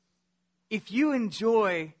if you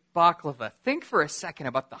enjoy baklava, think for a second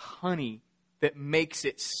about the honey that makes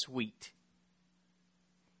it sweet.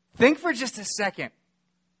 Think for just a second.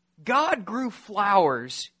 God grew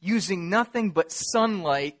flowers using nothing but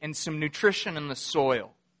sunlight and some nutrition in the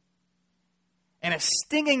soil. And a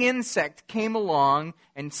stinging insect came along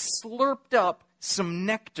and slurped up some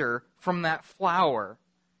nectar from that flower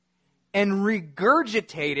and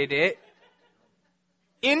regurgitated it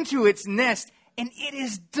into its nest, and it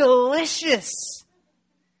is delicious.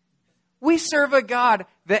 We serve a God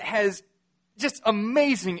that has just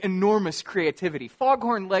amazing, enormous creativity.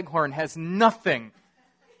 Foghorn Leghorn has nothing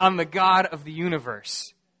on the God of the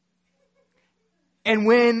universe. And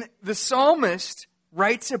when the psalmist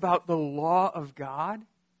writes about the law of God,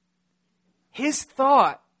 his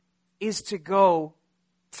thought is to go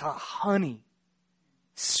to honey,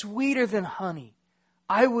 sweeter than honey.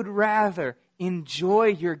 I would rather enjoy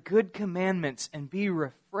your good commandments and be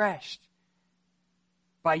refreshed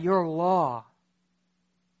by your law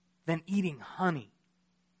than eating honey.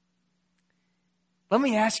 Let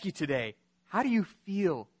me ask you today, how do you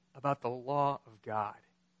feel about the law of God?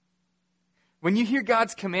 When you hear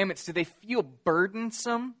God's commandments, do they feel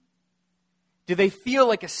burdensome? Do they feel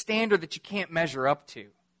like a standard that you can't measure up to?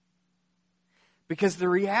 Because the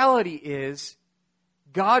reality is,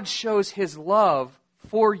 God shows His love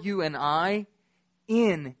for you and I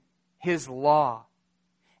in His law.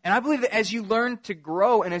 And I believe that as you learn to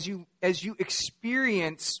grow and as you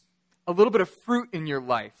experience a little bit of fruit in your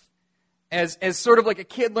life, as sort of like a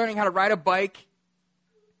kid learning how to ride a bike,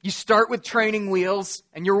 you start with training wheels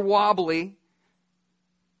and you're wobbly,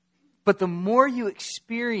 but the more you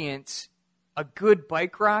experience a good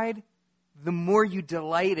bike ride, the more you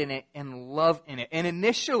delight in it and love in it. And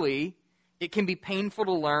initially, it can be painful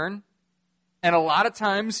to learn, and a lot of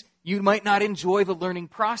times you might not enjoy the learning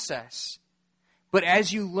process. But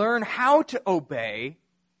as you learn how to obey,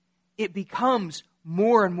 it becomes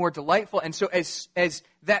more and more delightful. And so as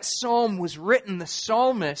that psalm was written, the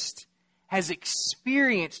psalmist has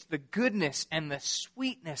experienced the goodness and the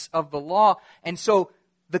sweetness of the law. And so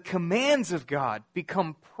the commands of God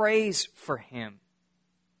become praise for Him.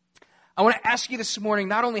 I want to ask you this morning,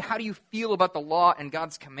 not only how do you feel about the law and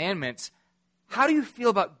God's commandments, how do you feel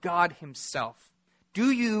about God Himself?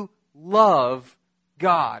 Do you love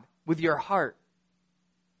God with your heart?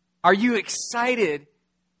 Are you excited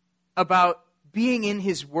about being in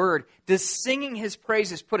His Word? Does singing His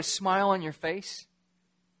praises put a smile on your face?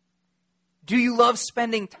 Do you love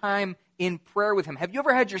spending time in prayer with Him? Have you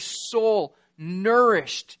ever had your soul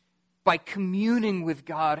nourished by communing with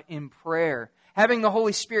God in prayer? Having the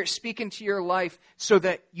Holy Spirit speak into your life so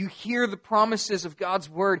that you hear the promises of God's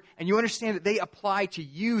Word and you understand that they apply to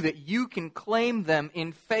you, that you can claim them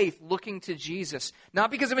in faith looking to Jesus. Not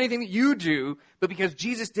because of anything that you do, but because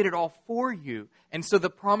Jesus did it all for you. And so the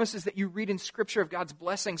promises that you read in Scripture of God's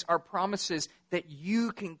blessings are promises that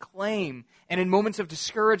you can claim. And in moments of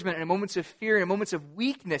discouragement, and in moments of fear, and in moments of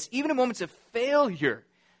weakness, even in moments of failure,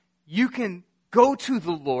 you can go to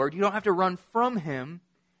the Lord. You don't have to run from Him,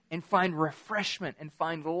 and find refreshment, and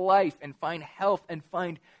find life, and find health, and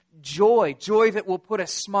find joy. Joy that will put a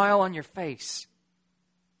smile on your face.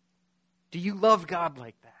 Do you love God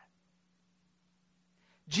like that?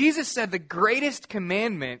 Jesus said the greatest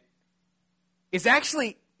commandment is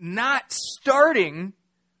actually not starting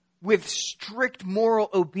with strict moral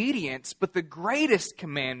obedience, but the greatest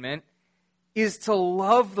commandment is to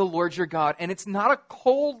love the Lord your God. And it's not a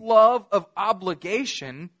cold love of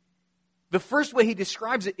obligation. The first way He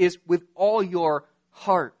describes it is with all your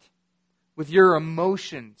heart, with your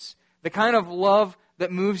emotions. The kind of love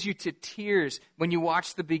that moves you to tears when you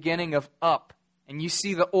watch the beginning of Up and you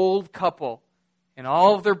see the old couple and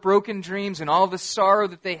all of their broken dreams and all the sorrow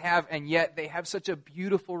that they have, and yet they have such a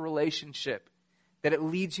beautiful relationship that it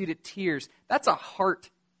leads you to tears. That's a heart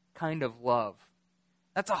kind of love.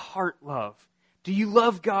 That's a heart love. Do you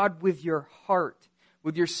love God with your heart,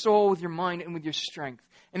 with your soul, with your mind, and with your strength?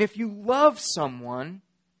 And if you love someone,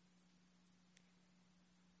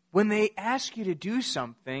 when they ask you to do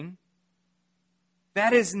something,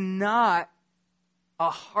 that is not a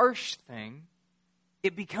harsh thing.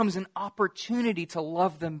 It becomes an opportunity to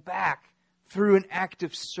love them back through an act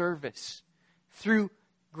of service, through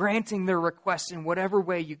granting their requests in whatever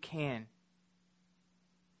way you can.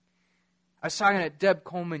 I was talking to Deb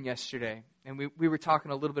Coleman yesterday, and we were talking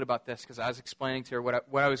a little bit about this because I was explaining to her what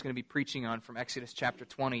I was going to be preaching on from Exodus chapter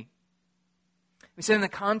 20. We said in the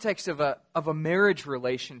context of a marriage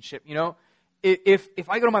relationship, you know, if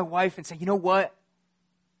I go to my wife and say, you know what,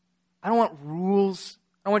 I don't want rules.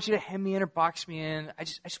 I don't want you to hem me in or box me in. I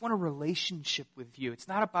just want a relationship with you. It's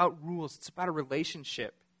not about rules. It's about a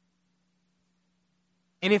relationship.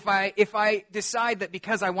 And if I decide that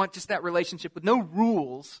because I want just that relationship with no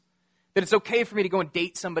rules, that it's okay for me to go and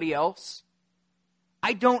date somebody else,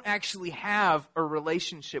 I don't actually have a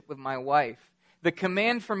relationship with my wife. The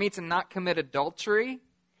command for me to not commit adultery,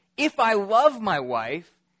 if I love my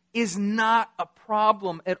wife, is not a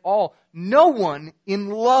problem at all. No one in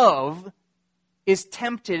love is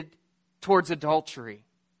tempted towards adultery.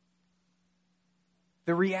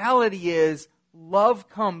 The reality is, love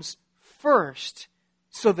comes first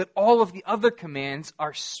so that all of the other commands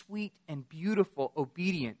are sweet and beautiful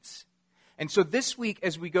obedience. And so this week,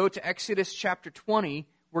 as we go to Exodus chapter 20,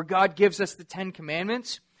 where God gives us the 10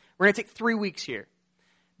 Commandments, we're going to take 3 weeks here.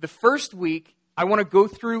 The first week, I want to go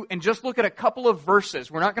through and just look at a couple of verses.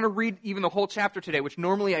 We're not going to read even the whole chapter today, which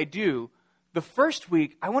normally I do. The first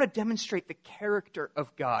week, I want to demonstrate the character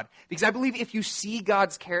of God. Because I believe if you see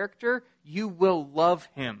God's character, you will love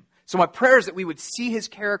Him. So my prayer is that we would see His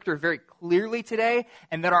character very clearly today,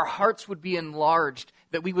 and that our hearts would be enlarged,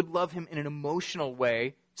 that we would love Him in an emotional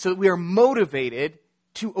way, so that we are motivated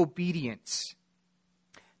to obedience.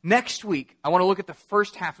 Next week, I want to look at the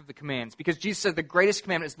first half of the commands, because Jesus said the greatest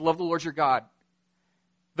commandment is to love the Lord your God.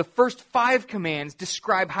 The first 5 commands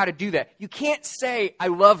describe how to do that. You can't say, I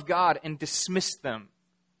love God, and dismiss them.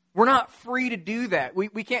 We're not free to do that.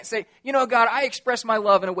 We can't say, you know, God, I express my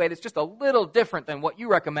love in a way that's just a little different than what you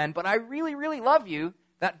recommend, but I really, really love you.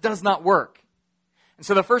 That does not work. And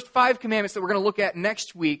so the first 5 commandments that we're going to look at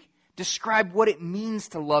next week describe what it means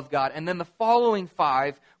to love God. And then the following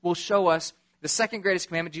 5 will show us the second greatest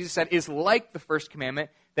commandment, Jesus said, is like the first commandment,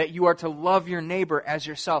 that you are to love your neighbor as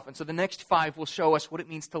yourself. And so the next 5 will show us what it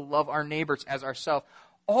means to love our neighbors as ourselves.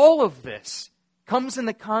 All of this comes in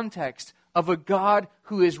the context of a God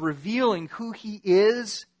who is revealing who He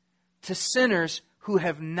is to sinners who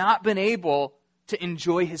have not been able to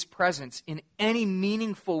enjoy His presence in any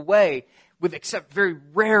meaningful way, with except very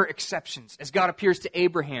rare exceptions, as God appears to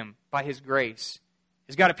Abraham by His grace,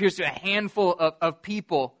 as God appears to a handful of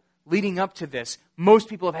people leading up to this. Most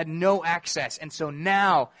people have had no access. And so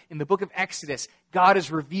now, in the book of Exodus, God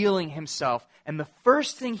is revealing Himself. And the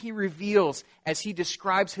first thing He reveals as He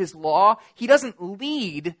describes His law, He doesn't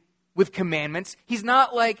lead with commandments. He's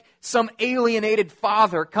not like some alienated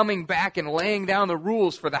father coming back and laying down the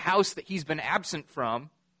rules for the house that he's been absent from.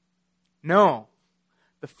 No.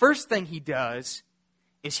 The first thing He does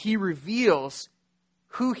is He reveals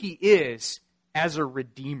who He is as a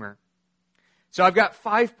redeemer. So I've got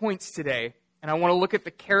 5 points today, and I want to look at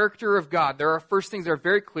the character of God. There are first things that are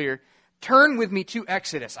very clear. Turn with me to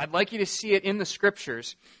Exodus. I'd like you to see it in the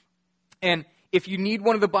Scriptures. And if you need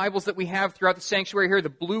one of the Bibles that we have throughout the sanctuary here, the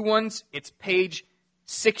blue ones, it's page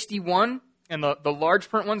 61. And the large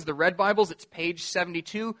print ones, the red Bibles, it's page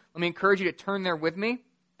 72. Let me encourage you to turn there with me.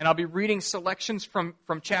 And I'll be reading selections from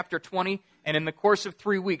chapter 20. And in the course of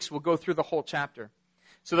 3 weeks, we'll go through the whole chapter.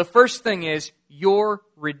 So the first thing is, your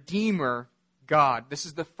Redeemer God. This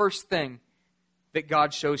is the first thing that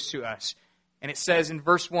God shows to us. And it says in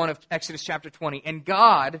verse 1 of Exodus chapter 20, and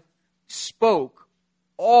God spoke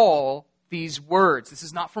all these words. This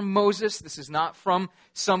is not from Moses. This is not from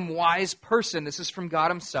some wise person. This is from God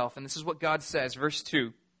Himself. And this is what God says. Verse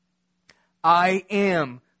 2, I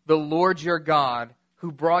am the Lord your God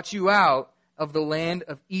who brought you out of the land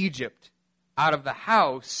of Egypt, out of the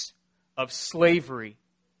house of slavery.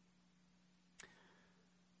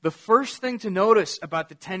 The first thing to notice about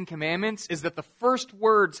the 10 Commandments is that the first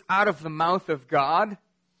words out of the mouth of God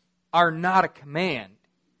are not a command.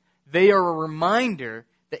 They are a reminder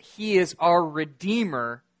that He is our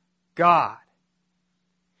Redeemer God.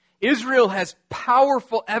 Israel has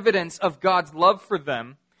powerful evidence of God's love for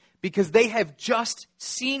them because they have just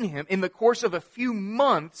seen Him in the course of a few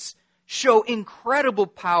months show incredible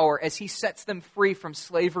power as He sets them free from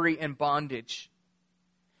slavery and bondage.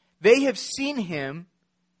 They have seen Him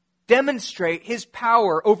demonstrate His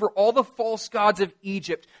power over all the false gods of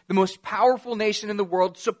Egypt, the most powerful nation in the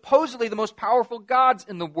world, supposedly the most powerful gods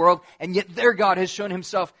in the world, and yet their God has shown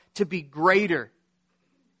Himself to be greater.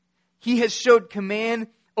 He has showed command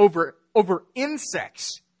over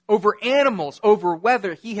insects, over animals, over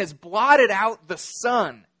weather. He has blotted out the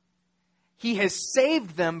sun. He has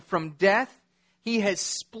saved them from death. He has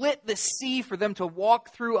split the sea for them to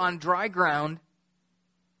walk through on dry ground.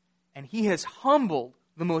 And He has humbled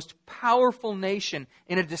the most powerful nation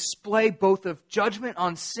in a display both of judgment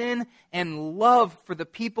on sin and love for the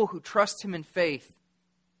people who trust Him in faith.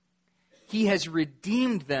 He has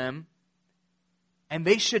redeemed them, and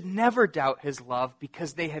they should never doubt His love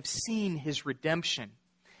because they have seen His redemption.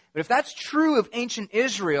 But if that's true of ancient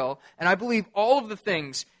Israel, and I believe all of the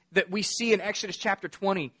things that we see in Exodus chapter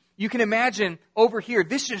 20, You can imagine over here,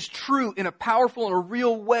 this is true in a powerful and a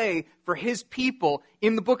real way for his people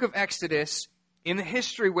in the book of Exodus, in the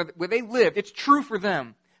history where they lived. It's true for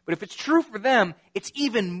them. But if it's true for them, it's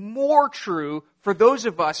even more true for those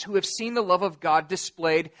of us who have seen the love of God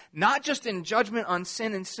displayed not just in judgment on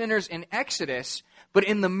sin and sinners in Exodus, but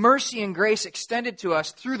in the mercy and grace extended to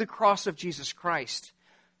us through the cross of Jesus Christ.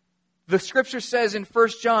 The Scripture says in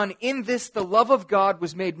 1 John, "In this the love of God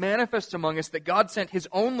was made manifest among us, that God sent His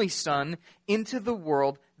only Son into the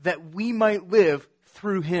world that we might live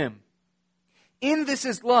through Him. In this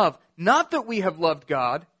is love, not that we have loved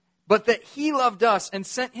God, but that He loved us and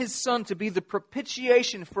sent His Son to be the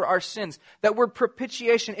propitiation for our sins." That word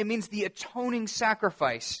propitiation, it means the atoning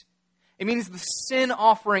sacrifice. It means the sin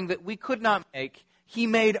offering that we could not make, He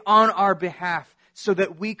made on our behalf so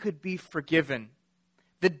that we could be forgiven.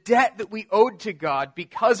 The debt that we owed to God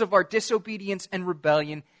because of our disobedience and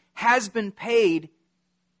rebellion has been paid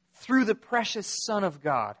through the precious Son of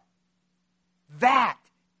God. That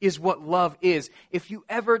is what love is. If you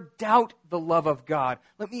ever doubt the love of God,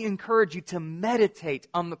 let me encourage you to meditate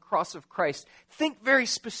on the cross of Christ. Think very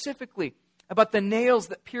specifically about the nails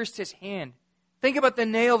that pierced His hand. Think about the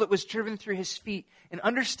nail that was driven through His feet, and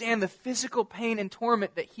understand the physical pain and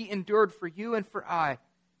torment that He endured for you and for I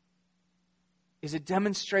is a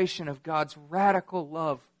demonstration of God's radical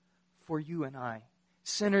love for you and I,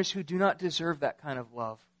 sinners who do not deserve that kind of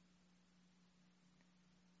love.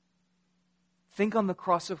 Think on the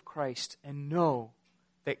cross of Christ and know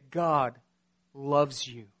that God loves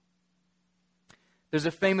you. There's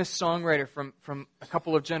a famous songwriter from a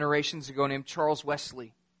couple of generations ago named Charles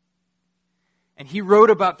Wesley. And he wrote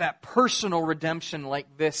about that personal redemption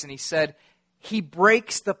like this, and he said, "He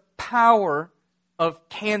breaks the power of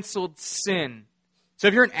canceled sin." So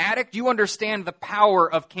if you're an addict, you understand the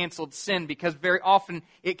power of canceled sin because very often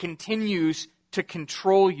it continues to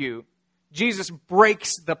control you. Jesus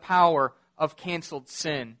breaks the power of canceled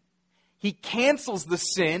sin. He cancels the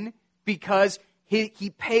sin because he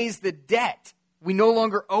pays the debt. We no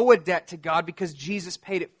longer owe a debt to God because Jesus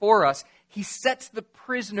paid it for us. He sets the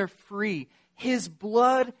prisoner free. His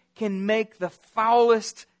blood can make the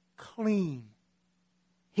foulest clean.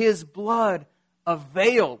 His blood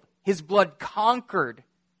availed. His blood conquered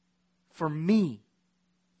for me.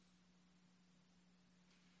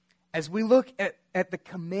 As we look at the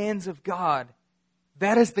commands of God,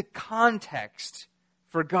 that is the context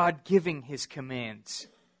for God giving His commands.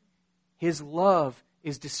 His love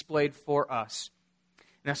is displayed for us.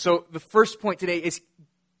 Now, so the first point today is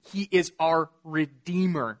He is our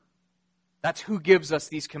Redeemer. That's who gives us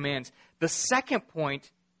these commands. The second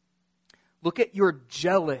point, look at your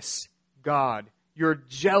jealous God. Your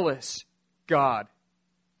jealous God.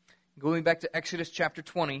 Going back to Exodus chapter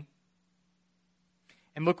 20.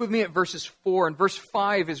 And look with me at verses 4. And verse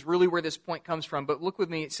 5 is really where this point comes from. But look with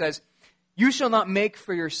me. It says, "You shall not make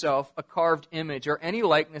for yourself a carved image or any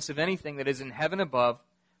likeness of anything that is in heaven above,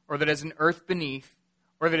 or that is in earth beneath,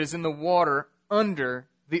 or that is in the water under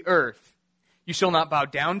the earth. You shall not bow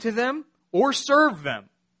down to them or serve them.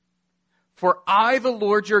 For I, the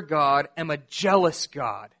Lord your God, am a jealous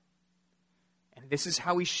God." And this is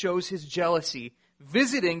how He shows His jealousy,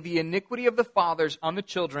 visiting the iniquity of the fathers on the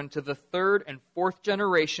children to the third and fourth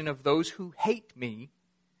generation of those who hate me,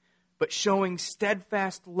 but showing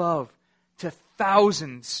steadfast love to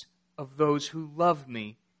thousands of those who love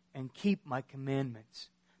me and keep my commandments.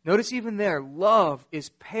 Notice even there, love is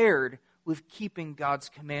paired with keeping God's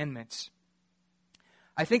commandments.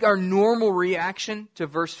 I think our normal reaction to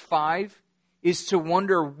verse 5 is to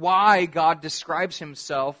wonder why God describes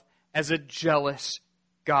Himself as a jealous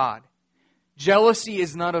God. Jealousy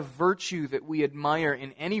is not a virtue that we admire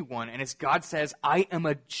in anyone. And as God says, I am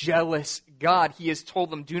a jealous God. He has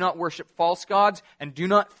told them, do not worship false gods and do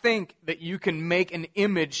not think that you can make an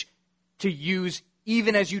image to use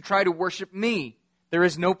even as you try to worship me. There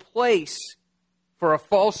is no place for a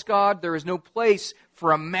false god. There is no place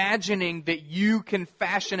for imagining that you can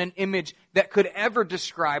fashion an image that could ever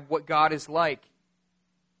describe what God is like.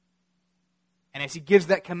 And as He gives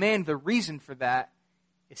that command, the reason for that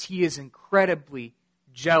is He is incredibly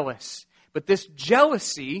jealous. But this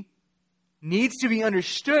jealousy needs to be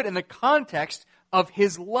understood in the context of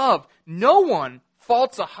His love. No one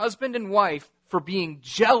faults a husband and wife for being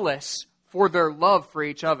jealous for their love for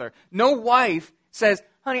each other. No wife says,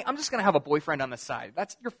 honey, I'm just going to have a boyfriend on the side.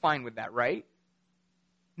 You're fine with that, right?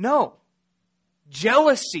 No.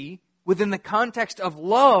 Jealousy within the context of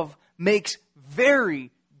love makes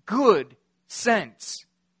very good sense.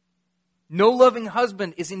 No loving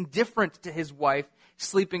husband is indifferent to his wife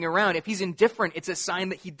sleeping around. If he's indifferent, it's a sign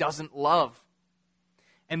that he doesn't love.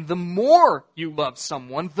 And the more you love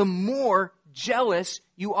someone, the more jealous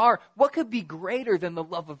you are. What could be greater than the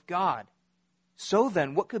love of God? So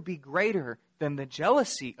then, what could be greater than the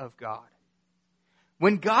jealousy of God?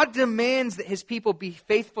 When God demands that his people be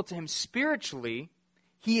faithful to him spiritually,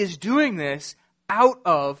 he is doing this out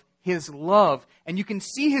of his love. And you can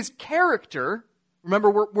see his character. Remember,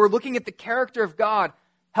 we're looking at the character of God,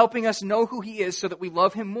 helping us know who he is so that we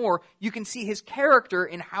love him more. You can see his character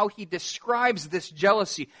in how he describes this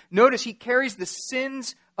jealousy. Notice he carries the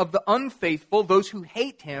sins of the unfaithful, those who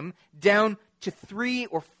hate him, down to 3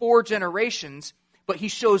 or 4 generations, but he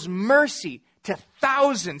shows mercy to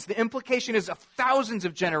thousands. The implication is of thousands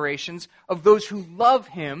of generations of those who love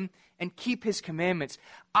him and keep his commandments.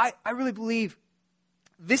 I really believe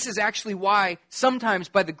this is actually why sometimes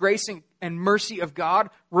by the grace and mercy of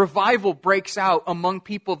God, revival breaks out among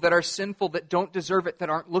people that are sinful, that don't deserve it, that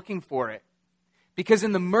aren't looking for it. Because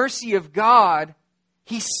in the mercy of God,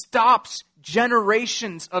 he stops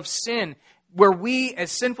generations of sin. Where we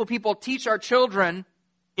as sinful people teach our children,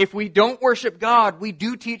 if we don't worship God, we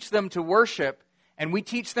do teach them to worship. And we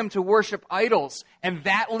teach them to worship idols. And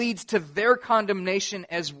that leads to their condemnation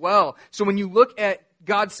as well. So when you look at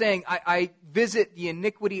God saying, I visit the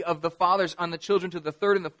iniquity of the fathers on the children to the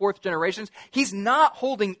 3rd and the 4th generations, he's not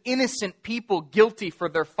holding innocent people guilty for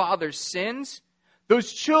their father's sins.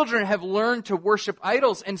 Those children have learned to worship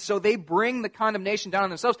idols, and so they bring the condemnation down on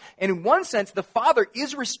themselves. And in one sense, the father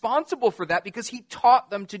is responsible for that because he taught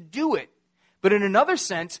them to do it. But in another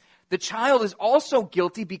sense, the child is also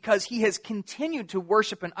guilty because he has continued to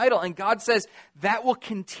worship an idol. And God says that will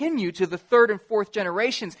continue to the 3rd and 4th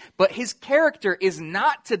generations. But his character is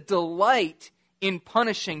not to delight in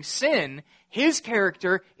punishing sin. His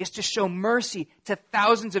character is to show mercy to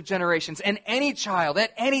thousands of generations. And any child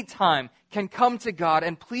at any time can come to God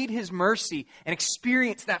and plead his mercy and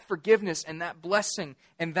experience that forgiveness and that blessing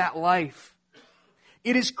and that life.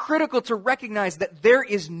 It is critical to recognize that there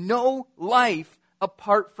is no life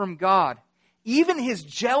apart from God. Even his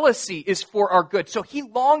jealousy is for our good. So he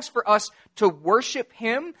longs for us to worship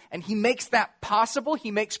him, and he makes that possible.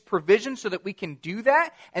 He makes provision so that we can do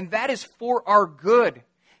that, and that is for our good.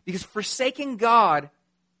 Because forsaking God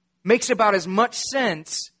makes about as much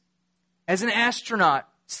sense as an astronaut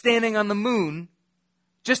standing on the moon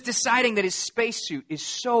just deciding that his spacesuit is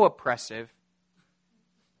so oppressive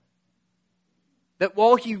that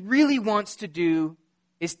all he really wants to do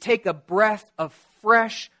is take a breath of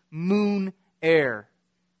fresh moon air.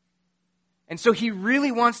 And so he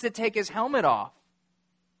really wants to take his helmet off.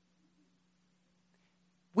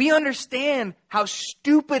 We understand how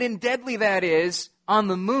stupid and deadly that is on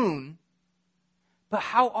the moon, but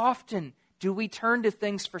how often do we turn to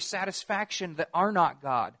things for satisfaction that are not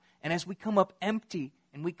God? And as we come up empty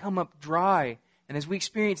and we come up dry, and as we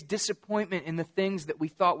experience disappointment in the things that we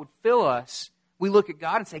thought would fill us, we look at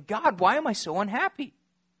God and say, God, why am I so unhappy?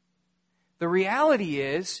 The reality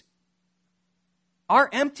is, our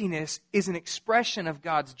emptiness is an expression of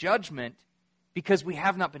God's judgment because we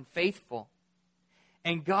have not been faithful.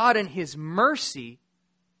 And God in his mercy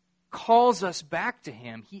calls us back to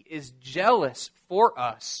him. He is jealous for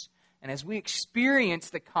us. And as we experience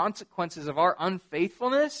the consequences of our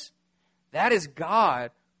unfaithfulness, that is God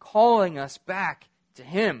calling us back to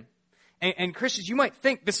him. And Christians, you might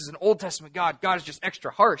think this is an Old Testament God. God is just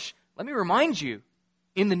extra harsh. Let me remind you,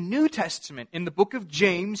 in the New Testament, in the book of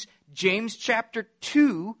James, James chapter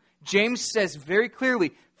 2, James says very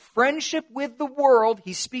clearly, friendship with the world,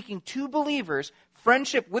 he's speaking to believers,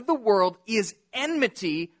 friendship with the world is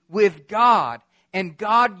enmity with God. And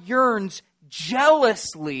God yearns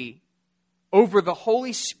jealously over the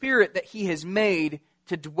Holy Spirit that he has made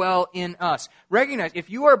to dwell in us. Recognize, if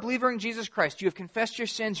you are a believer in Jesus Christ, you have confessed your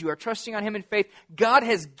sins, you are trusting on him in faith, God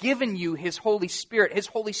has given you his Holy Spirit. His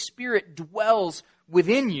Holy Spirit dwells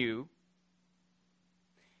within you.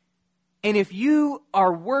 And if you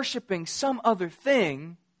are worshiping some other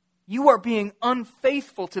thing, you are being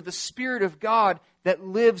unfaithful to the Spirit of God that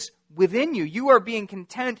lives within you. You are being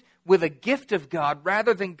content with a gift of God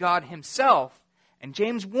rather than God himself. And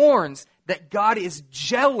James warns that God is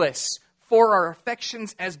jealous for our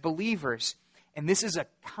affections as believers. And this is a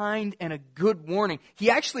kind and a good warning. He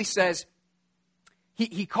actually says,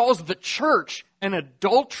 he calls the church an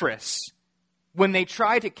adulteress when they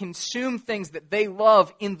try to consume things that they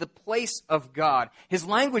love in the place of God. His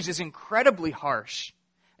language is incredibly harsh.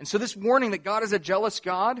 And so this warning that God is a jealous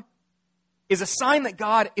God is a sign that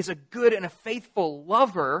God is a good and a faithful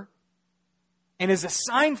lover, and is a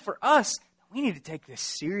sign for us that we need to take this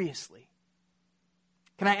seriously.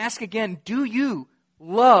 Can I ask again, do you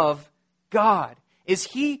love God? Is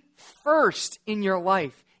he first in your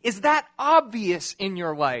life? Is that obvious in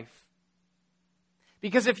your life?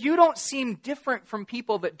 Because if you don't seem different from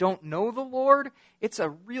people that don't know the Lord, it's a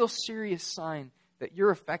real serious sign that your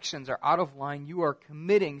affections are out of line. You are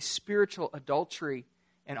committing spiritual adultery,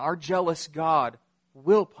 and our jealous God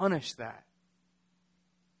will punish that.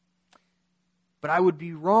 But I would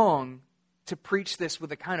be wrong to preach this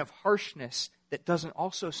with a kind of harshness that doesn't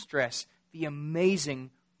also stress the amazing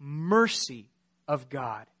mercy of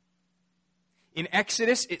God. In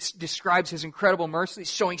Exodus, it describes His incredible mercy,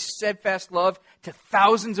 showing steadfast love to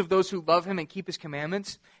thousands of those who love Him and keep His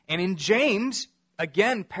commandments. And in James,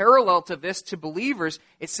 again, parallel to this, to believers,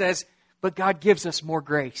 it says, but God gives us more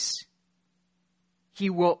grace. He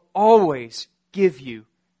will always give you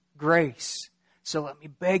grace. So let me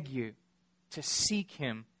beg you to seek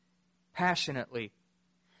Him passionately.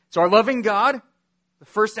 So our loving God, the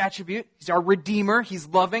first attribute, He's our Redeemer. He's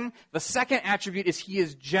loving. The second attribute is He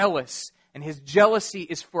is jealous. And His jealousy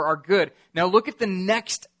is for our good. Now look at the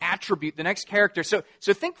next attribute, the next character. So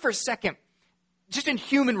think for a second, just in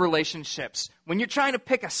human relationships, when you're trying to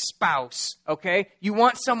pick a spouse, okay, you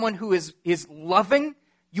want someone who is loving,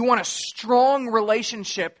 you want a strong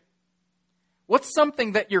relationship. What's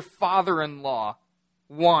something that your father-in-law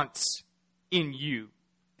wants in you?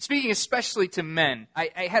 Speaking especially to men,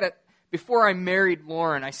 before I married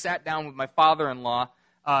Lauren, I sat down with my father-in-law,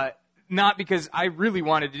 not because I really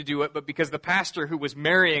wanted to do it, but because the pastor who was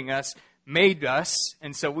marrying us made us.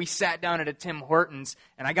 And so we sat down at a Tim Hortons,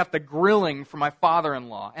 and I got the grilling from my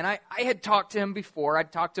father-in-law. And I had talked to him before.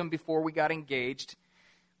 I'd talked to him before we got engaged.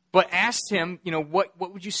 But asked him, what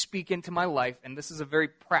would you speak into my life? And this is a very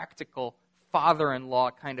practical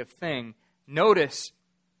father-in-law kind of thing. Notice,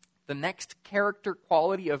 the next character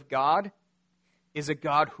quality of God is a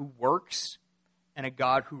God who works and a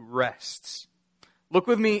God who rests. Look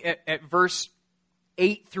with me at verse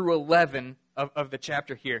 8 through 11 of the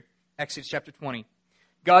chapter here, Exodus chapter 20.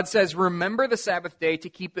 God says, remember the Sabbath day to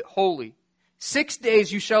keep it holy. 6 days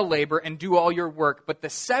you shall labor and do all your work, but the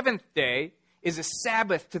seventh day is a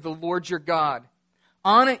Sabbath to the Lord your God.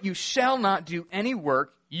 On it you shall not do any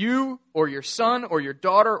work, you or your son or your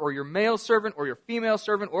daughter or your male servant or your female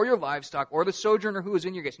servant or your livestock or the sojourner who is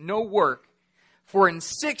in your gates. No work. For in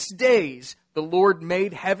 6 days the Lord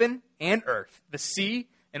made heaven and earth, the sea,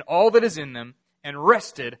 and all that is in them, and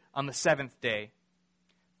rested on the seventh day.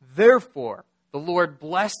 Therefore, the Lord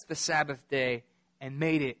blessed the Sabbath day and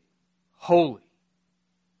made it holy.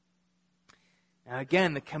 Now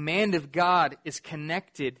again, the command of God is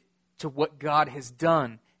connected to what God has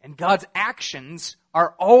done, and God's actions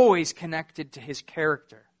are always connected to His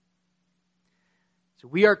character. So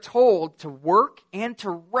we are told to work and to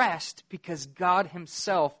rest because God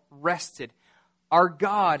Himself rested. Our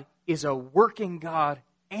God is a working God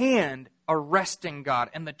and a resting God,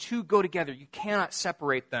 and the two go together. You cannot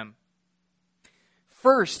separate them.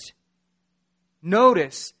 First,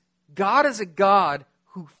 notice, God is a God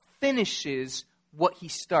who finishes what He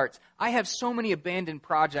starts. I have so many abandoned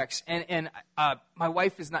projects, and my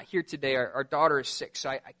wife is not here today. Our daughter is sick, so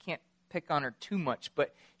I can't pick on her too much,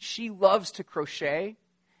 but she loves to crochet,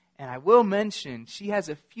 and I will mention she has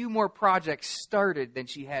a few more projects started than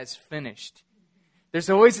she has finished. There's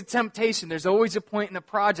always a temptation. There's always a point in a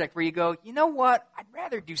project where you go, you know what? I'd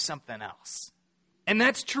rather do something else. And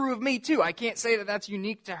that's true of me too. I can't say that that's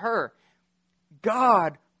unique to her.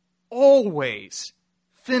 God always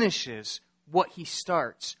finishes what He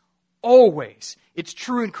starts. Always. It's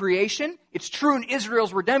true in creation. It's true in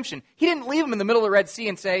Israel's redemption. He didn't leave them in the middle of the Red Sea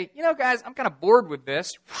and say, guys, I'm kind of bored with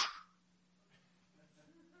this.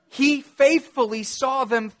 He faithfully saw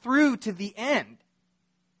them through to the end.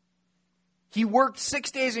 He worked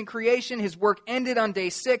 6 days in creation. His work ended on day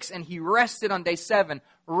 6, and He rested on day 7.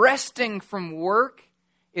 Resting from work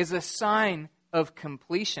is a sign of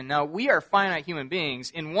completion. Now, we are finite human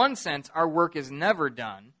beings. In one sense, our work is never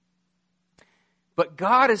done. But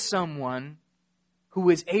God is someone who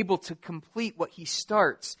is able to complete what He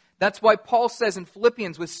starts. That's why Paul says in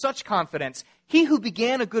Philippians with such confidence, He who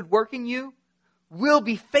began a good work in you will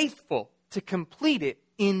be faithful to complete it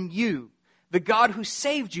in you. The God who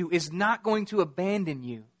saved you is not going to abandon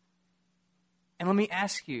you. And let me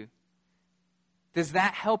ask you, does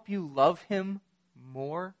that help you love Him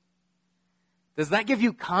more? Does that give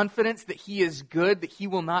you confidence that He is good, that He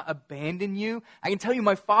will not abandon you? I can tell you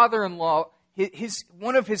my father-in-law,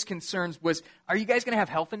 one of his concerns was, are you guys going to have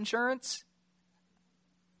health insurance?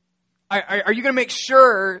 Are you going to make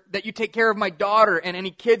sure that you take care of my daughter and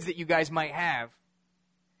any kids that you guys might have?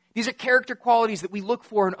 These are character qualities that we look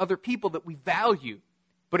for in other people that we value.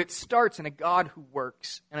 But it starts in a God who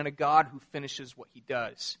works and in a God who finishes what He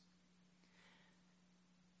does.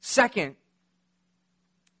 Second,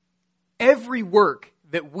 every work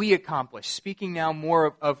that we accomplish, speaking now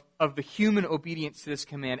more of the human obedience to this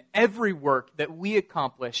command, every work that we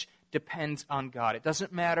accomplish depends on God. It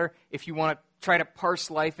doesn't matter if you want to try to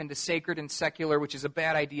parse life into sacred and secular, which is a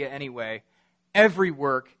bad idea anyway. Every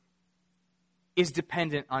work is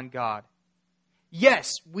dependent on God.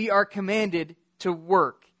 Yes, we are commanded to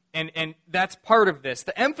work, and that's part of this.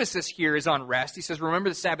 The emphasis here is on rest. He says, remember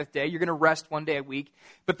the Sabbath day. You're going to rest one day a week.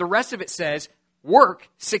 But the rest of it says, work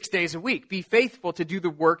 6 days a week. Be faithful to do the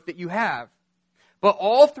work that you have. But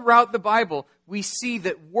all throughout the Bible, we see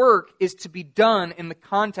that work is to be done in the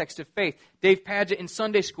context of faith. Dave Padgett in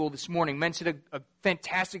Sunday school this morning mentioned a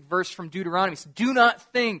fantastic verse from Deuteronomy. He said, do not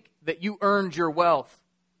think that you earned your wealth.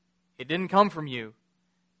 It didn't come from you.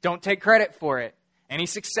 Don't take credit for it. Any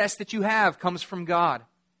success that you have comes from God.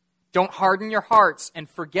 Don't harden your hearts and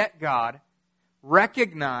forget God.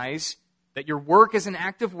 Recognize that your work is an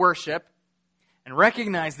act of worship, and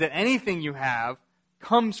recognize that anything you have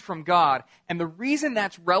comes from God. And the reason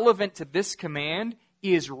that's relevant to this command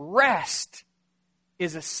is rest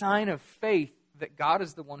is a sign of faith that God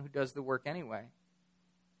is the one who does the work anyway.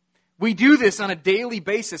 We do this on a daily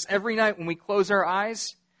basis every night when we close our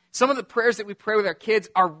eyes. Some of the prayers that we pray with our kids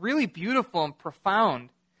are really beautiful and profound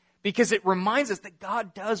because it reminds us that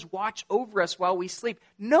God does watch over us while we sleep.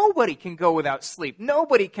 Nobody can go without sleep.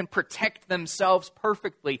 Nobody can protect themselves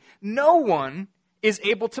perfectly. No one is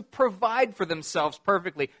able to provide for themselves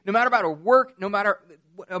perfectly. No matter about work, no matter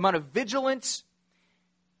what amount of vigilance,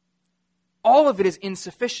 all of it is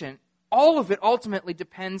insufficient. All of it ultimately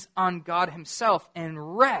depends on God himself.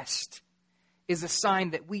 And rest is a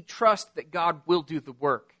sign that we trust that God will do the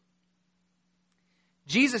work.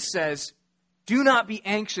 Jesus says, do not be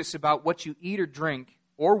anxious about what you eat or drink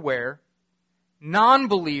or wear.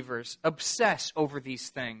 Non-believers obsess over these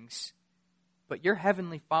things, but your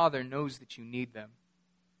heavenly Father knows that you need them.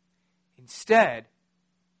 Instead,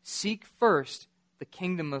 seek first the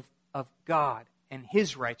kingdom of God and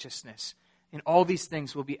his righteousness, and all these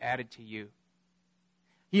things will be added to you.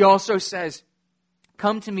 He also says,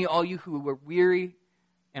 come to me, all you who are weary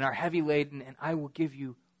and are heavy laden, and I will give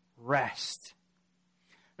you rest.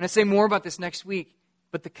 I'm going to say more about this next week,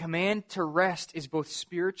 but the command to rest is both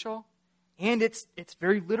spiritual and it's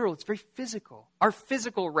very literal. It's very physical. Our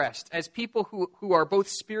physical rest as people who are both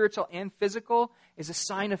spiritual and physical is a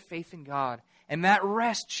sign of faith in God. And that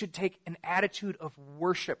rest should take an attitude of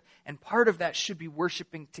worship. And part of that should be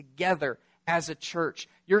worshiping together as a church.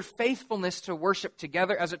 Your faithfulness to worship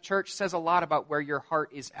together as a church says a lot about where your heart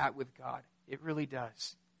is at with God. It really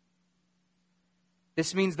does.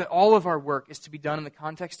 This means that all of our work is to be done in the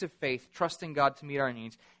context of faith, trusting God to meet our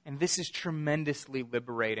needs. And this is tremendously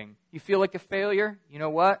liberating. You feel like a failure? You know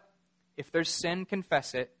what? If there's sin,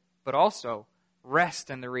 confess it. But also, rest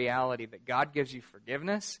in the reality that God gives you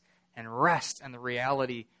forgiveness, and rest in the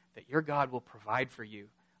reality that your God will provide for you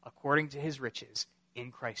according to his riches in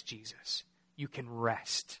Christ Jesus. You can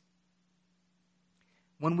rest.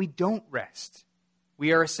 When we don't rest,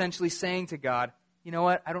 we are essentially saying to God, you know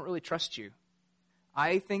what? I don't really trust you.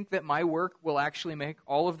 I think that my work will actually make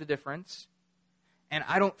all of the difference, and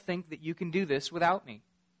I don't think that you can do this without me.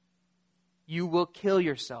 You will kill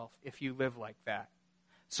yourself if you live like that.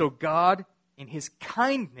 So God, in his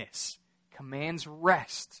kindness, commands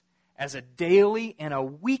rest as a daily and a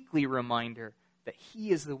weekly reminder that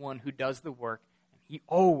he is the one who does the work, and he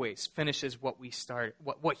always finishes what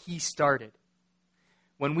he started.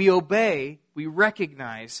 When we obey, we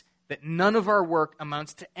recognize that none of our work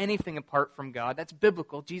amounts to anything apart from God. That's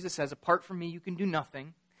biblical. Jesus says, apart from me, you can do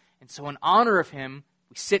nothing. And so in honor of him,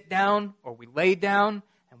 we sit down or we lay down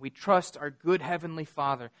and we trust our good heavenly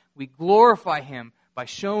Father. We glorify him by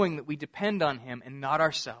showing that we depend on him and not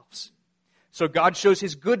ourselves. So God shows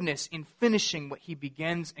his goodness in finishing what he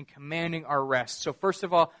begins and commanding our rest. So first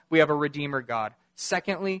of all, we have a Redeemer God.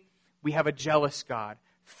 Secondly, we have a jealous God.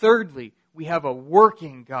 Thirdly, we have a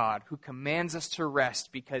working God who commands us to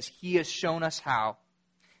rest because he has shown us how.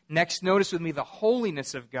 Next, notice with me the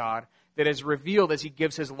holiness of God that is revealed as he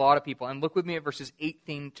gives his law to people. And look with me at verses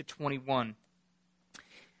 18 to 21.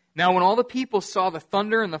 Now when all the people saw the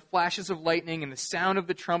thunder and the flashes of lightning and the sound of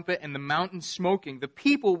the trumpet and the mountain smoking, the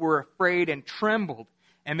people were afraid and trembled.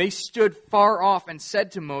 And they stood far off and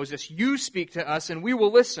said to Moses, you speak to us and we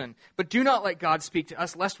will listen, but do not let God speak to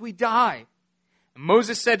us lest we die. And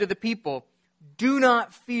Moses said to the people, do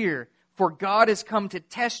not fear, for God has come to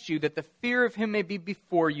test you, that the fear of him may be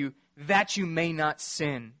before you, that you may not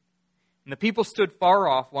sin. And the people stood far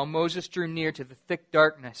off, while Moses drew near to the thick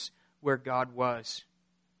darkness where God was.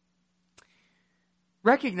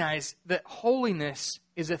 Recognize that holiness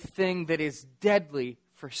is a thing that is deadly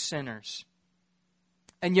for sinners.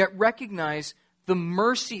 and yet recognize the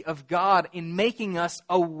mercy of God in making us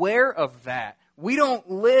aware of that. We don't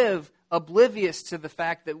live oblivious to the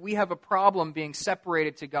fact that we have a problem being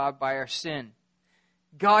separated to God by our sin.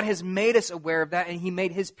 God has made us aware of that, and He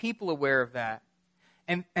made His people aware of that.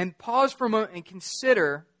 And pause for a moment and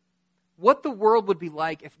consider what the world would be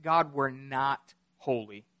like if God were not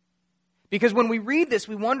holy. Because when we read this,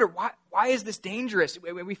 we wonder, why is this dangerous?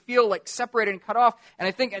 We feel like separated and cut off. And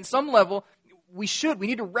I think at some level, we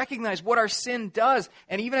need to recognize what our sin does.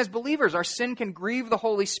 And even as believers, our sin can grieve the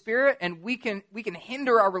Holy Spirit, and we can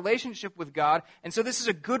hinder our relationship with God. And so this is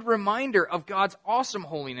a good reminder of God's awesome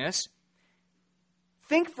holiness.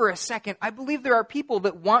 Think for a second. I believe there are people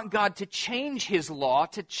that want God to change His law,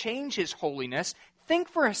 to change His holiness. Think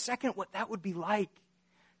for a second what that would be like.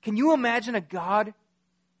 Can you imagine a God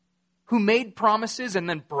who made promises and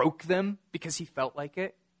then broke them because He felt like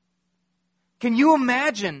it? Can you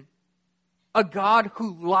imagine a God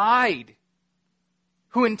who lied,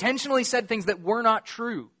 who intentionally said things that were not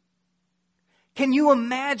true? Can you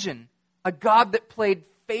imagine a God that played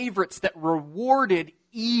favorites, that rewarded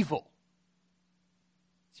evil?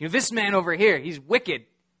 So, this man over here, he's wicked,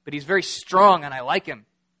 but he's very strong and I like him.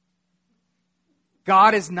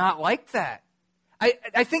 God is not like that.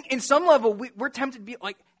 I think in some level we're tempted to be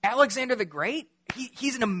like Alexander the Great.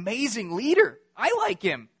 He's an amazing leader. I like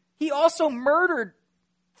him. He also murdered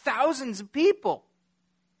thousands of people.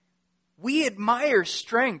 We admire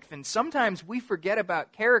strength, and sometimes we forget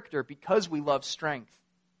about character because we love strength.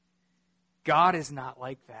 God is not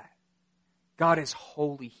like that. God is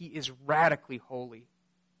holy. He is radically holy.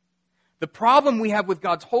 The problem we have with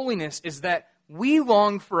God's holiness is that we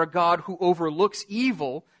long for a God who overlooks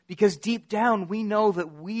evil because deep down we know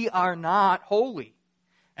that we are not holy.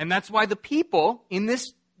 And that's why the people in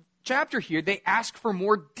this chapter here, they ask for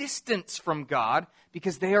more distance from God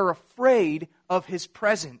because they are afraid of His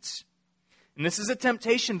presence. And this is a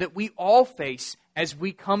temptation that we all face as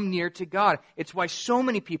we come near to God. It's why so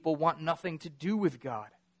many people want nothing to do with God.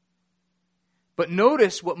 But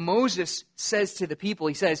notice what Moses says to the people.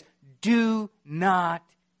 He says, "Do not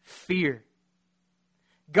fear."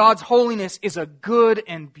 God's holiness is a good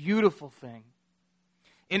and beautiful thing.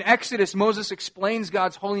 In Exodus, Moses explains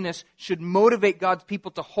God's holiness should motivate God's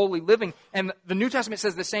people to holy living. And the New Testament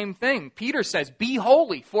says the same thing. Peter says, "Be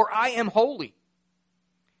holy, for I am holy."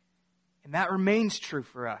 And that remains true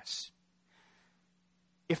for us.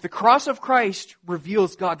 If the cross of Christ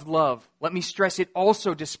reveals God's love, let me stress it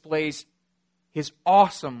also displays His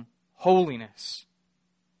awesome holiness.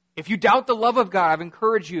 If you doubt the love of God, I've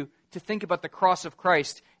encouraged you to think about the cross of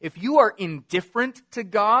Christ. If you are indifferent to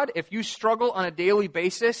God, if you struggle on a daily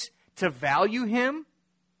basis to value Him,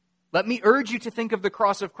 let me urge you to think of the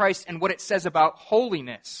cross of Christ and what it says about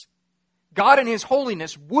holiness. God in His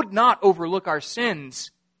holiness would not overlook our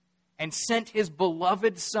sins and sent His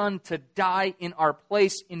beloved Son to die in our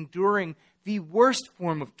place, enduring the worst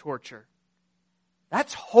form of torture.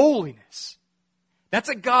 That's holiness. That's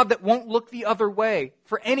a God that won't look the other way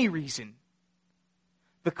for any reason.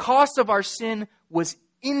 The cost of our sin was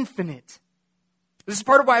infinite. This is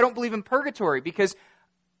part of why I don't believe in purgatory, because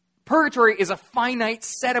purgatory is a finite,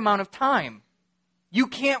 set amount of time. You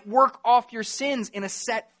can't work off your sins in a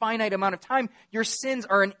set, finite amount of time. Your sins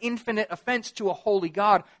are an infinite offense to a holy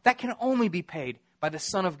God. That can only be paid by the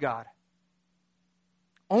Son of God.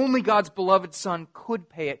 Only God's beloved Son could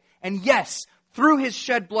pay it. And yes, through His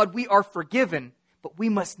shed blood we are forgiven, but we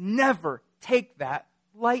must never take that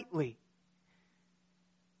lightly.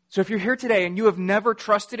 So if you're here today and you have never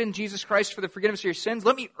trusted in Jesus Christ for the forgiveness of your sins,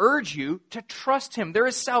 let me urge you to trust Him. There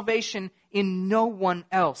is salvation in no one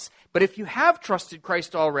else. But if you have trusted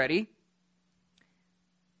Christ already,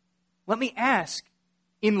 let me ask,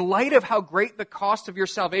 in light of how great the cost of your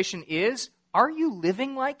salvation is, are you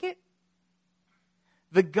living like it?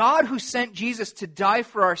 The God who sent Jesus to die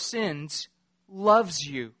for our sins loves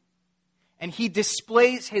you. And He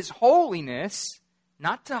displays His holiness,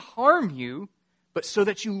 not to harm you, but so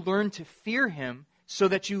that you learn to fear Him, so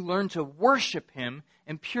that you learn to worship Him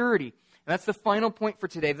in purity. And that's the final point for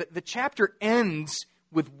today. The chapter ends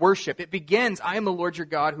with worship. It begins, "I am the Lord your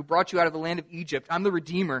God who brought you out of the land of Egypt. I'm the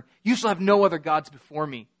Redeemer. You shall have no other gods before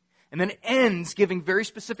me." And then it ends giving very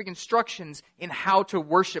specific instructions in how to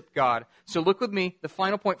worship God. So look with me, the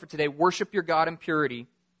final point for today, worship your God in purity.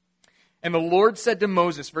 "And the Lord said to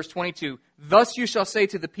Moses," verse 22, "Thus you shall say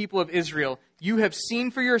to the people of Israel, you have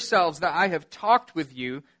seen for yourselves that I have talked with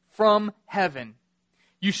you from heaven.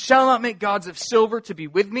 You shall not make gods of silver to be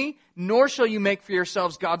with me, nor shall you make for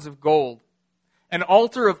yourselves gods of gold. An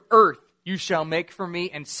altar of earth you shall make for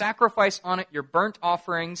me, and sacrifice on it your burnt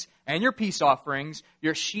offerings and your peace offerings,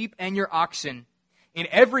 your sheep and your oxen. In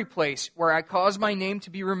every place where I cause my name to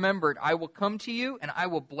be remembered, I will come to you and I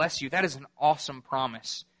will bless you. That is an awesome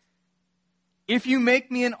promise. If you make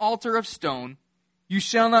me an altar of stone, you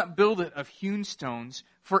shall not build it of hewn stones,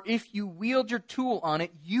 for if you wield your tool on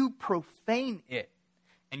it, you profane it.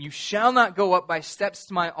 And you shall not go up by steps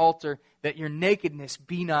to my altar, that your nakedness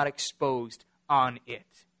be not exposed on it.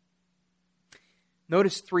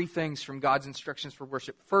 Notice three things from God's instructions for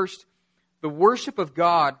worship. First, the worship of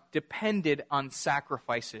God depended on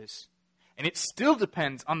sacrifices. And it still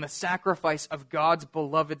depends on the sacrifice of God's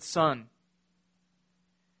beloved Son.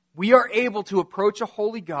 We are able to approach a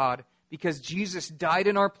holy God because Jesus died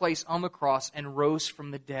in our place on the cross and rose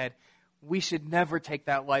from the dead. We should never take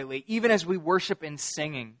that lightly, even as we worship in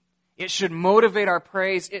singing. It should motivate our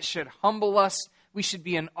praise. It should humble us. We should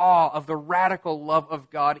be in awe of the radical love of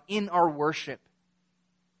God in our worship.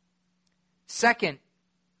 Second,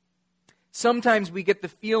 sometimes we get the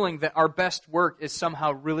feeling that our best work is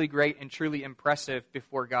somehow really great and truly impressive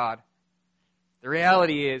before God. The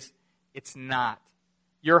reality is, it's not.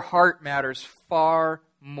 Your heart matters far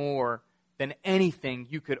more than anything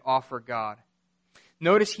you could offer God.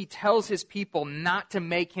 Notice he tells his people not to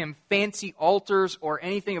make him fancy altars or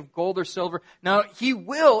anything of gold or silver. Now, he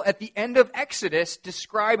will, at the end of Exodus,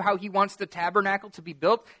 describe how he wants the tabernacle to be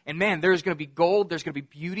built. And man, there's going to be gold, there's going to be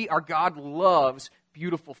beauty. Our God loves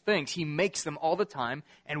beautiful things. He makes them all the time,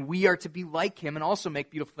 and we are to be like him and also make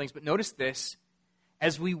beautiful things. But notice this,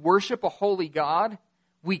 as we worship a holy God,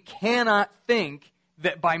 we cannot think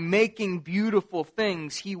that by making beautiful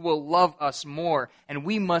things, he will love us more. And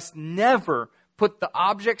we must never put the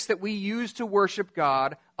objects that we use to worship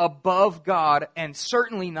God above God, and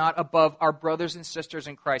certainly not above our brothers and sisters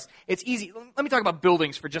in Christ. It's easy. Let me talk about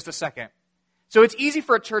buildings for just a second. So it's easy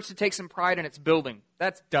for a church to take some pride in its building.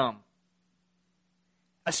 That's dumb.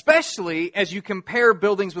 Especially as you compare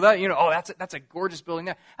buildings with other, that's a gorgeous building.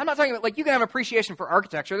 I'm not talking about, you can have appreciation for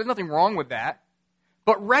architecture. There's nothing wrong with that.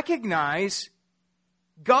 But recognize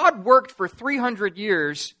God worked for 300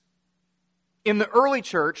 years in the early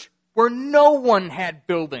church where no one had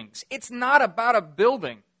buildings. It's not about a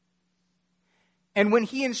building. And when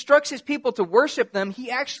he instructs his people to worship them, he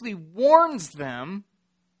actually warns them,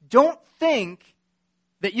 don't think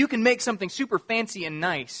that you can make something super fancy and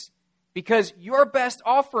nice because your best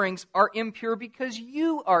offerings are impure because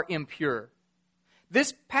you are impure.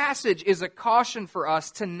 This passage is a caution for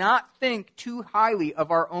us to not think too highly of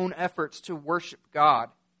our own efforts to worship God.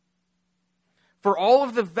 For all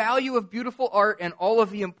of the value of beautiful art and all of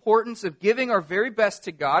the importance of giving our very best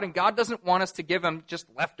to God, and God doesn't want us to give him just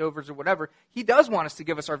leftovers or whatever. He does want us to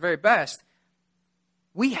give us our very best.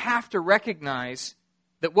 We have to recognize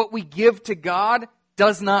that what we give to God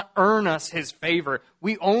does not earn us his favor.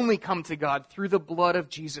 We only come to God through the blood of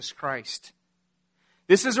Jesus Christ.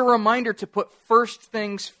 This is a reminder to put first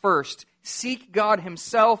things first. Seek God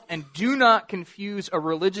himself and do not confuse a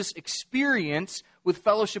religious experience with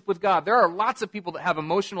fellowship with God. There are lots of people that have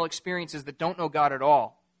emotional experiences that don't know God at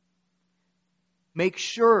all. Make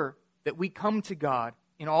sure that we come to God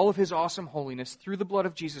in all of his awesome holiness through the blood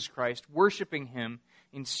of Jesus Christ, worshiping him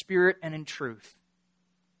in spirit and in truth.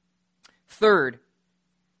 Third,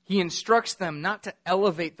 he instructs them not to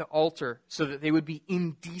elevate the altar so that they would be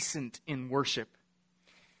indecent in worship.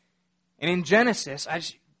 And in Genesis, I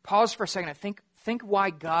just pause for a second. I think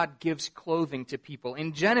why God gives clothing to people.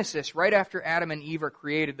 In Genesis, right after Adam and Eve are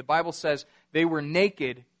created, the Bible says they were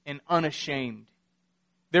naked and unashamed.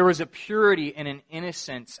 There was a purity and an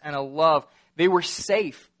innocence and a love. They were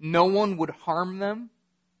safe. No one would harm them.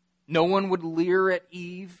 No one would leer at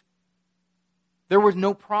Eve. There were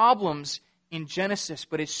no problems in Genesis,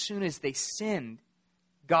 but as soon as they sinned,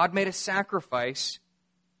 God made a sacrifice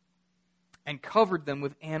and covered them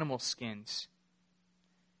with animal skins.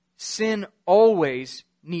 Sin always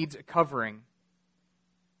needs a covering.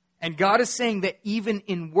 And God is saying that even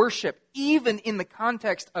in worship, even in the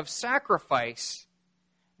context of sacrifice,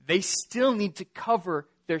 they still need to cover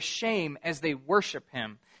their shame as they worship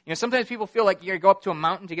him. Sometimes people feel like you got to go up to a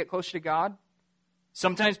mountain to get closer to God.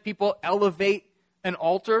 Sometimes people elevate an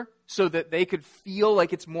altar so that they could feel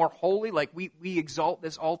like it's more holy, like we exalt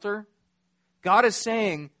this altar. God is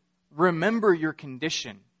saying, remember your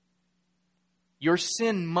condition. Your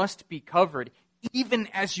sin must be covered. Even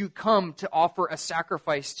as you come to offer a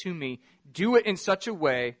sacrifice to me, do it in such a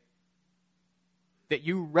way that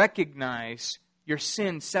you recognize your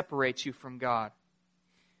sin separates you from God.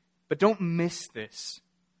 But don't miss this.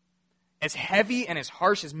 As heavy and as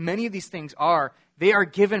harsh as many of these things are, they are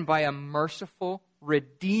given by a merciful,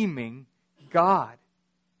 redeeming God.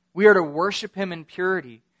 We are to worship him in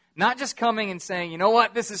purity. Not just coming and saying, you know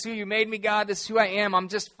what, this is who you made me, God, this is who I am, I'm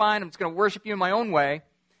just fine, I'm just going to worship you in my own way.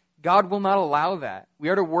 God will not allow that. We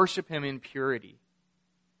are to worship him in purity.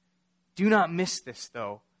 Do not miss this,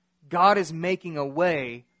 though. God is making a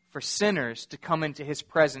way for sinners to come into his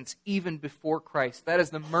presence even before Christ. That is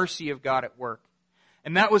the mercy of God at work.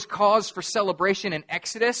 And that was cause for celebration in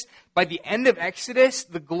Exodus. By the end of Exodus,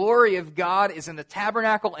 the glory of God is in the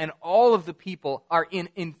tabernacle, and all of the people are in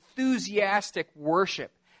enthusiastic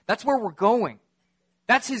worship. That's where we're going.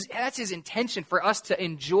 That's his intention, for us to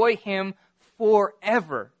enjoy him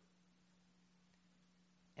forever.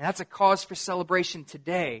 And that's a cause for celebration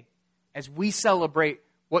today as we celebrate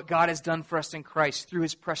what God has done for us in Christ through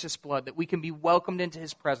his precious blood, that we can be welcomed into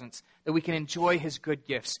his presence, that we can enjoy his good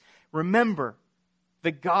gifts. Remember,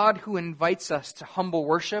 the God who invites us to humble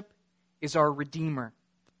worship is our Redeemer.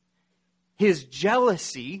 His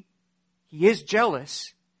jealousy, he is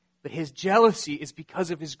jealous, but his jealousy is because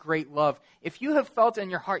of his great love. If you have felt in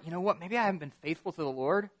your heart, you know what, maybe I haven't been faithful to the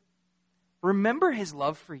Lord, remember his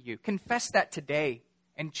love for you. Confess that today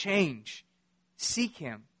and change. Seek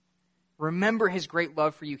him. Remember his great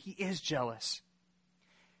love for you. He is jealous.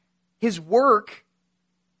 His work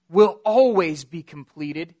will always be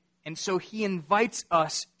completed, and so he invites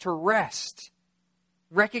us to rest.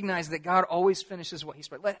 Recognize that God always finishes what he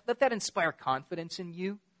started. Let that inspire confidence in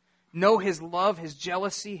you. Know his love, his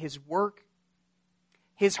jealousy, his work.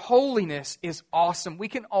 His holiness is awesome. We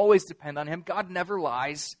can always depend on him. God never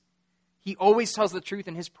lies. He always tells the truth,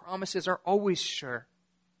 and his promises are always sure.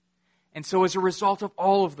 And so as a result of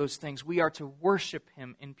all of those things, we are to worship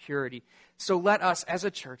him in purity. So let us, as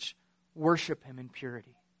a church, worship him in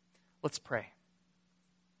purity. Let's pray.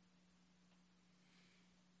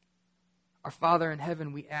 Our Father in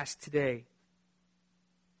heaven, we ask today,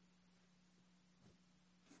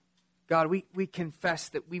 God, we confess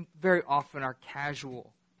that we very often are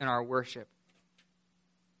casual in our worship.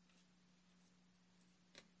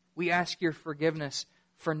 We ask your forgiveness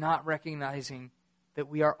for not recognizing that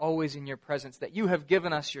we are always in your presence, that you have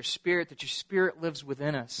given us your Spirit, that your Spirit lives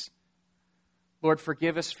within us. Lord,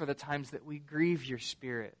 forgive us for the times that we grieve your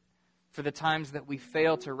Spirit, for the times that we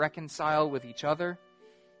fail to reconcile with each other.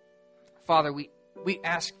 Father, we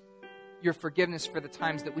ask your forgiveness for the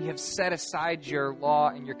times that we have set aside your law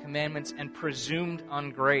and your commandments and presumed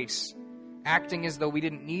on grace, acting as though we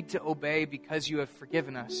didn't need to obey because you have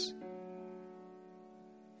forgiven us.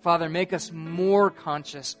 Father, make us more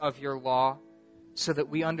conscious of your law so that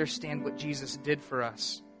we understand what Jesus did for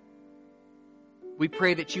us. We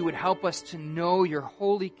pray that you would help us to know your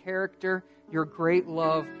holy character, your great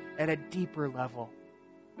love at a deeper level.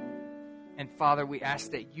 And Father, we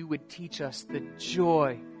ask that you would teach us the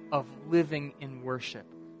joy of living in worship.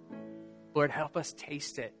 Lord, help us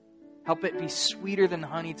taste it. Help it be sweeter than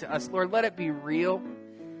honey to us. Lord, let it be real.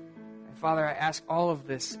 And Father, I ask all of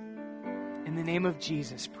this in the name of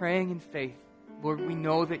Jesus, praying in faith. Lord, we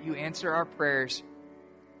know that you answer our prayers,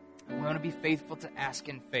 and we want to be faithful to ask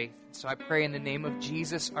in faith. So I pray in the name of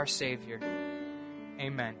Jesus, our Savior.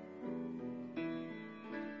 Amen.